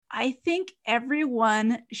I think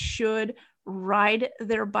everyone should ride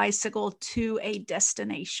their bicycle to a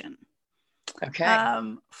destination. Okay.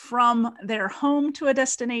 From their home to a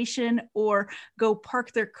destination, or go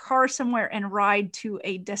park their car somewhere and ride to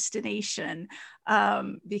a destination.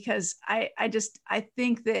 Because I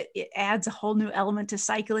think that it adds a whole new element to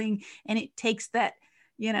cycling, and it takes that,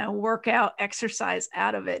 workout exercise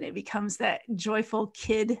out of it. It becomes that joyful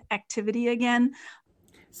kid activity again.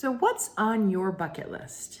 So what's on your bucket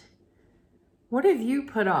list? What have you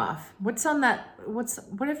put off? What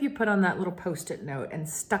have you put on that little Post-it note and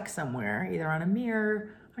stuck somewhere, either on a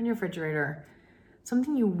mirror, on your refrigerator,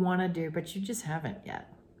 something you want to do, but you just haven't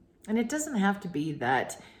yet? And it doesn't have to be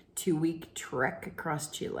that 2-week trek across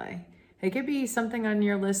Chile. It could be something on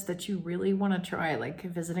your list that you really want to try, like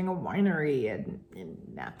visiting a winery in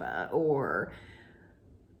Napa, or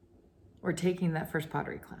taking that first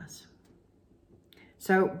pottery class.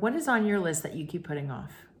 So what is on your list that you keep putting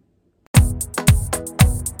off?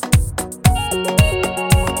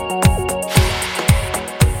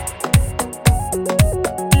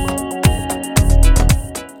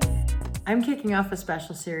 I'm kicking off a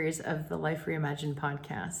special series of the Life Reimagined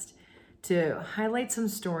podcast to highlight some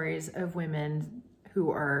stories of women who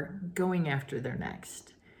are going after their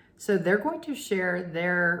next. So they're going to share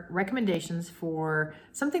their recommendations for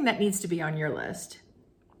something that needs to be on your list.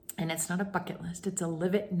 And it's not a bucket list, it's a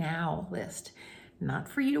live it now list. Not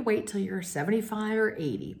for you to wait till you're 75 or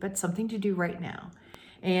 80, but something to do right now.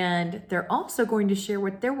 And they're also going to share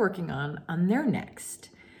what they're working on their next.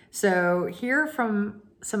 So hear from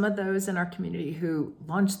some of those in our community who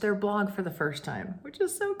launched their blog for the first time, which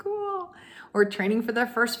is so cool, or training for their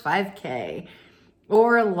first 5K,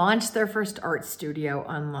 or launched their first art studio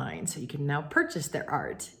online, so you can now purchase their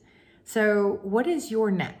art. So what is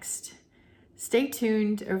your next? Stay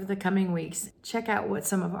tuned over the coming weeks. Check out what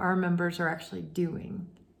some of our members are actually doing.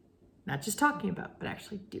 Not just talking about, but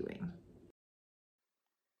actually doing.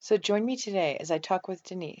 So join me today as I talk with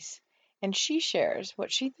Denise, and she shares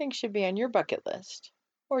what she thinks should be on your bucket list,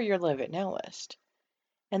 or your live it now list,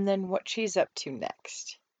 and then what she's up to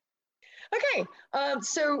next. Okay,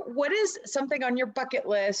 so what is something on your bucket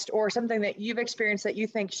list, or something that you've experienced that you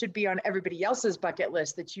think should be on everybody else's bucket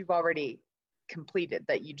list that you've already completed,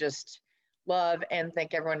 that you just love and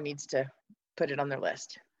think everyone needs to put it on their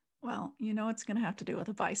list? Well, it's going to have to do with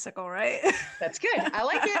a bicycle, right? That's good. I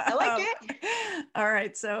like it. I like it. All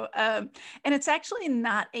right. So, and it's actually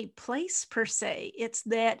not a place per se. It's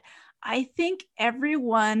that I think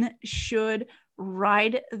everyone should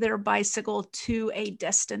ride their bicycle to a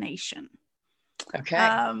destination. Okay.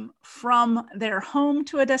 From their home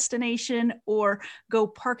to a destination, or go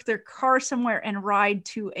park their car somewhere and ride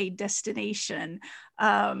to a destination.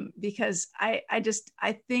 Because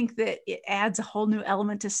I think that it adds a whole new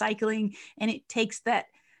element to cycling, and it takes that,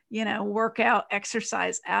 workout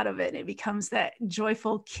exercise out of it. It becomes that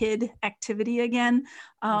joyful kid activity again.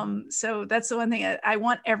 So that's the one thing I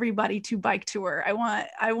want everybody to bike tour. I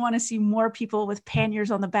want to see more people with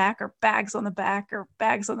panniers on the back, or bags on the back, or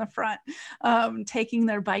bags on the front, taking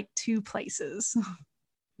their bike to places.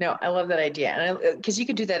 No, I love that idea. And because you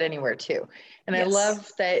could do that anywhere too. And yes. I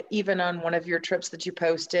love that even on one of your trips that you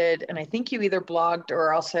posted, and I think you either blogged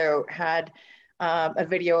or also had a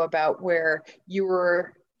video about where you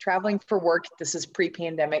were traveling for work. This is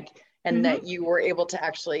pre-pandemic, and that you were able to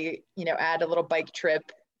actually, add a little bike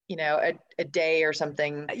trip, a day or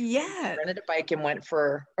something. Yeah. Rented a bike and went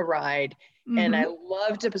for a ride. And I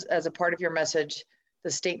loved, as a part of your message, the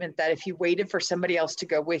statement that if you waited for somebody else to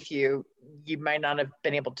go with you, you might not have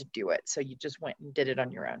been able to do it. So you just went and did it on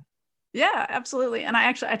your own. Yeah, absolutely. And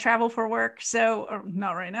I travel for work. So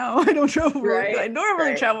not right now. I don't travel for work. I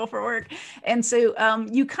normally travel for work. And so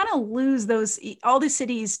you kind of lose those, all the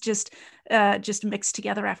cities just mixed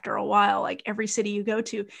together after a while, like every city you go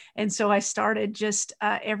to. And so I started just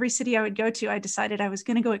every city I would go to, I decided I was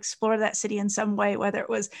going to go explore that city in some way, whether it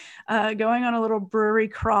was going on a little brewery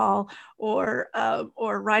crawl, or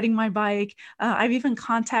riding my bike. I've even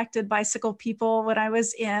contacted bicycle people. When I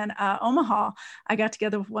was in Omaha, I got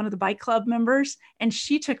together with one of the bike club members, and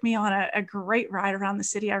she took me on a great ride around the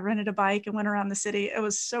city. I rented a bike and went around the city. It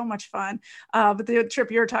was so much fun. But the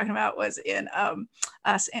trip you were talking about was in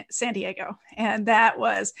San Diego. And that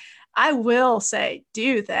was, I will say,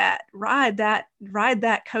 do that, ride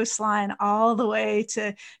that coastline all the way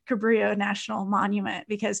to Cabrillo National Monument,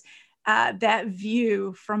 because that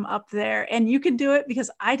view from up there. And you can do it because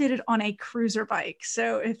I did it on a cruiser bike.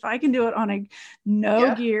 So if I can do it on a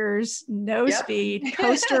no gears, no speed,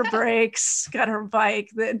 coaster brakes, gutter bike,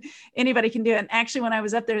 then anybody can do it. And actually, when I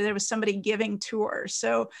was up there, there was somebody giving tours.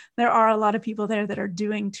 So there are a lot of people there that are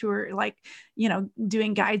doing tour, like, you know,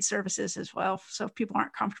 doing guide services as well. So if people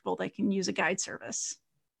aren't comfortable, they can use a guide service.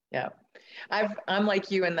 Yeah. I'm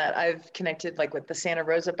like you in that I've connected like with the Santa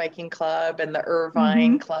Rosa Biking Club and the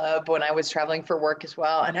Irvine Club when I was traveling for work as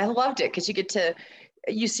well. And I loved it because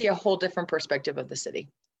you see a whole different perspective of the city.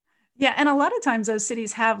 Yeah. And a lot of times those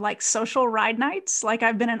cities have like social ride nights. Like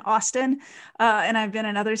I've been in Austin and I've been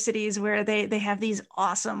in other cities where they have these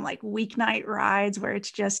awesome like weeknight rides where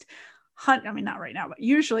it's just, I mean, not right now, but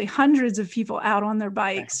usually hundreds of people out on their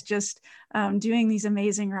bikes, just doing these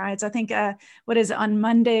amazing rides. I think, on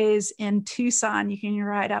Mondays in Tucson, you can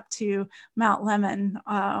ride up to Mount Lemmon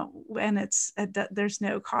and there's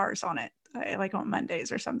no cars on it, like on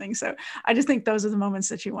Mondays or something. So I just think those are the moments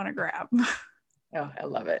that you want to grab. Oh, I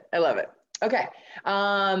love it. I love it. Okay.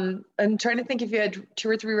 I'm trying to think if you had 2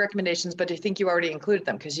 or 3 recommendations, but I think you already included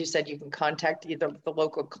them because you said you can contact either the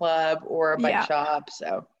local club or a bike shop.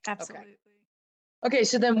 So absolutely. Okay.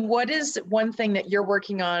 So then what is one thing that you're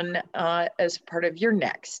working on as part of your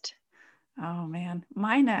next? Oh man,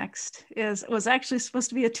 my next was actually supposed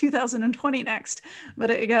to be a 2020 next, but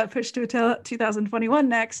it got pushed to a 2021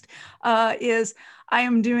 next. Is I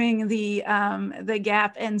am doing the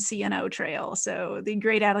Gap and CNO trail, so the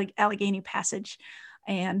Great Allegheny Passage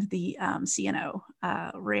and the CNO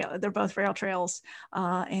rail. They're both rail trails,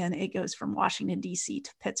 and it goes from Washington D.C.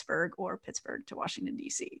 to Pittsburgh or Pittsburgh to Washington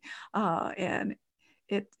D.C. And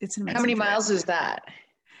it's an amazing. How many trail. miles is that?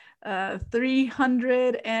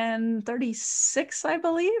 336, I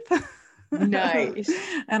believe. Nice.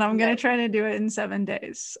 And I'm going to try to do it in 7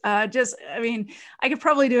 days. I mean, I could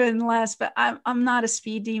probably do it in less, but I'm not a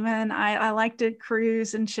speed demon. I like to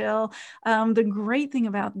cruise and chill. The great thing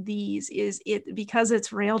about these is because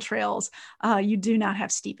it's rail trails, you do not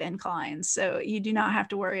have steep inclines. So you do not have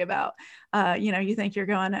to worry about, you think you're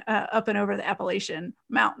going up and over the Appalachian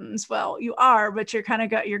Mountains. Well, you are, but you're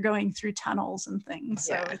you're going through tunnels and things.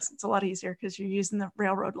 So it's a lot easier because you're using the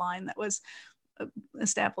railroad line that was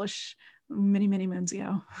established many moons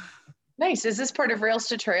ago. Nice. Is this part of Rails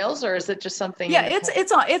to Trails or is it just something? Yeah,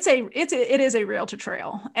 it is a rail to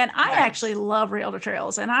trail, and I actually love rail to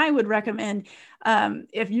trails, and I would recommend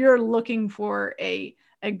if you're looking for a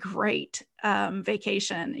great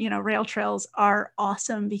vacation, rail trails are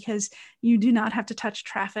awesome because you do not have to touch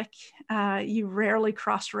traffic. You rarely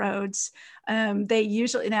cross roads. They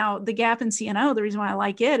usually, now the Gap and CNO, the reason why I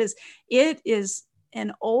like it is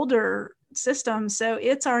an older system, so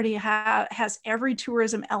it's already has every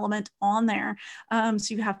tourism element on there.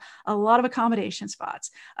 So you have a lot of accommodation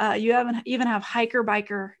spots. You even have hiker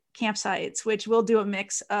biker campsites, which we'll do a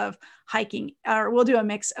mix of hiking, or we'll do a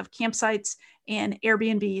mix of campsites and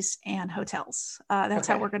Airbnbs and hotels. That's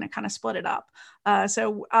how we're going to kind of split it up.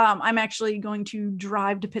 So I'm actually going to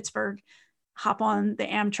drive to Pittsburgh, hop on the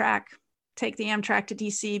Amtrak, take the Amtrak to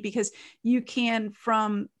DC, because you can,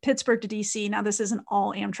 from Pittsburgh to DC, now this isn't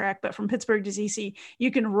all Amtrak, but from Pittsburgh to DC,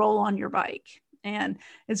 you can roll on your bike. And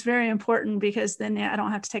it's very important because then I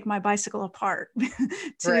don't have to take my bicycle apart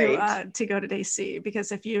to go to DC.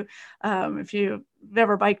 Because if you've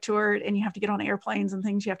ever bike toured and you have to get on airplanes and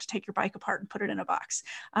things, you have to take your bike apart and put it in a box.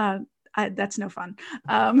 That's no fun.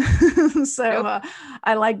 I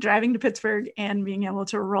like driving to Pittsburgh and being able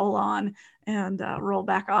to roll on and roll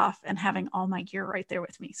back off and having all my gear right there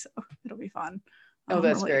with me. So it'll be fun. I'm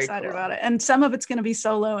that's really excited cool. about it. And some of it's going to be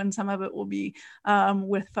solo and some of it will be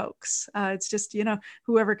with folks. It's just,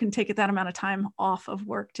 whoever can take it that amount of time off of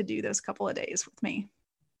work to do those couple of days with me.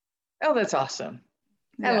 Oh, that's awesome.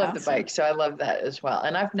 I love the bike. So I love that as well.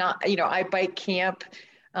 And I've not, I bike camp,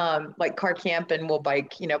 like car camp, and we'll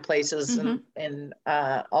bike, places and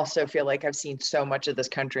also feel like I've seen so much of this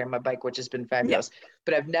country on my bike, which has been fabulous. Yeah.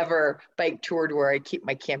 But I've never bike toured where I keep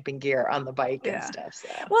my camping gear on the bike and stuff. So.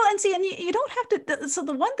 Well, and see, and you don't have to. So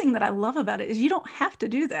the one thing that I love about it is you don't have to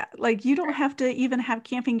do that. Like you don't have to even have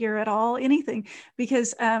camping gear at all, anything,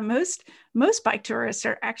 because most bike tourists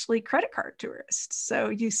are actually credit card tourists. So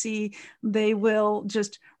you see, they will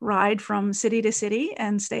just ride from city to city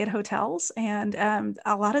and stay at hotels. And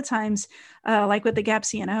a lot of times, like with the Gap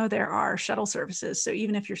CNO, there are shuttle services. So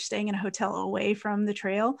even if you're staying in a hotel away from the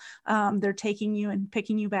trail, they're taking you and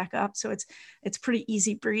picking you back up. So it's pretty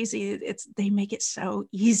easy breezy. They make it so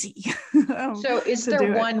easy. So is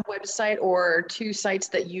there one website or two sites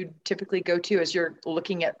that you typically go to as you're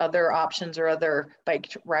looking at other options or other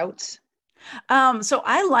bike routes? So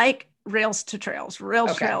I like Rails to Trails,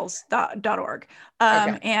 railstrails.org.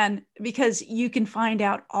 Okay. And because you can find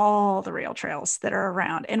out all the rail trails that are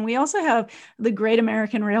around. And we also have the Great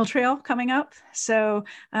American Rail Trail coming up. So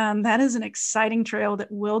that is an exciting trail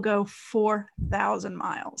that will go 4,000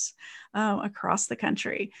 miles across the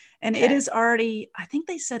country. And it is already, I think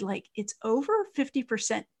they said like it's over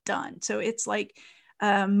 50% done. So it's like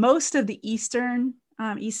most of the east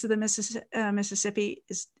of the Mississippi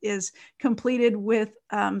is completed with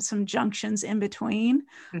some junctions in between.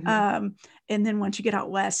 And then once you get out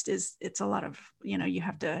west, it's a lot of, you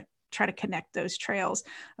have to try to connect those trails.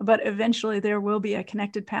 But eventually there will be a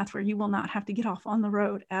connected path where you will not have to get off on the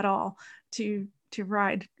road at all to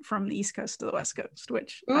ride from the East Coast to the West Coast,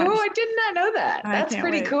 which I did not know that. That's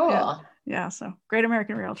pretty cool. Yeah. So Great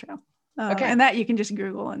American Rail Trail. Okay. And that you can just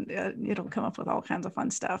Google and it'll come up with all kinds of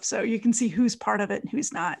fun stuff. So you can see who's part of it and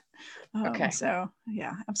who's not. Okay. So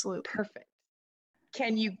yeah, absolutely. Perfect.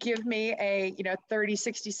 Can you give me a 30,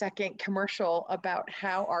 60-second commercial about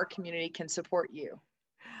how our community can support you?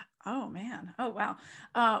 Oh man. Oh wow.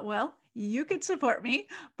 Well, you could support me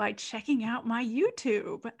by checking out my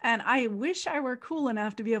YouTube. And I wish I were cool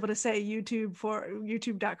enough to be able to say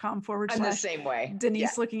youtube.com/ I'm the same way.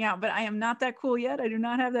 Denise Looking Out, but I am not that cool yet. I do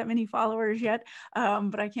not have that many followers yet.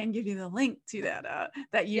 But I can give you the link to that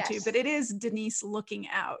YouTube. Yes. But it is Denise Looking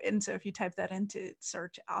Out. And so if you type that into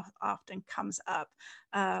search, often comes up.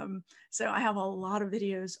 So I have a lot of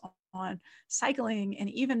videos on cycling and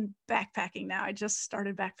even backpacking now. I just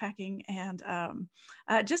started backpacking and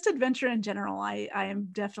just adventure in general. I am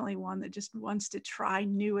definitely one that just wants to try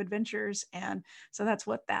new adventures, and so that's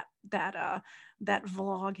what that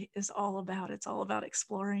vlog is all about. It's all about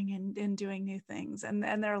exploring and doing new things, and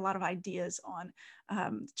there are a lot of ideas on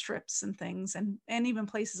trips and things, and even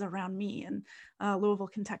places around me in Louisville,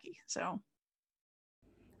 Kentucky. So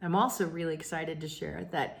I'm also really excited to share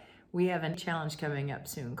that we have a challenge coming up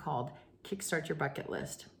soon called Kickstart Your Bucket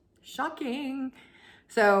List. Shocking.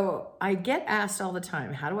 So I get asked all the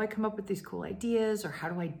time, how do I come up with these cool ideas, or how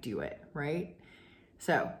do I do it, right?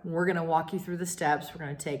 So we're gonna walk you through the steps. We're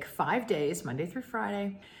gonna take 5 days, Monday through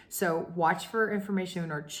Friday. So watch for information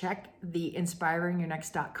or check the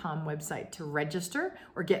inspiringyournext.com website to register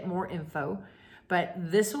or get more info. But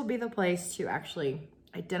this will be the place to actually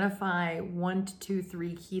identify 1 to 2,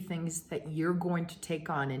 3 key things that you're going to take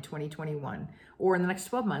on in 2021 or in the next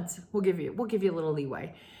 12 months. We'll give you a little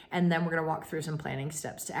leeway. And then we're going to walk through some planning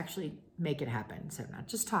steps to actually make it happen. So not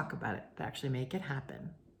just talk about it, but actually make it happen.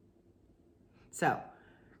 So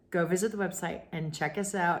go visit the website and check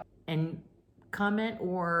us out and comment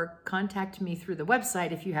or contact me through the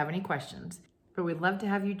website if you have any questions. But we'd love to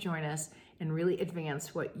have you join us and really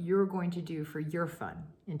advance what you're going to do for your fun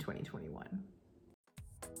in 2021.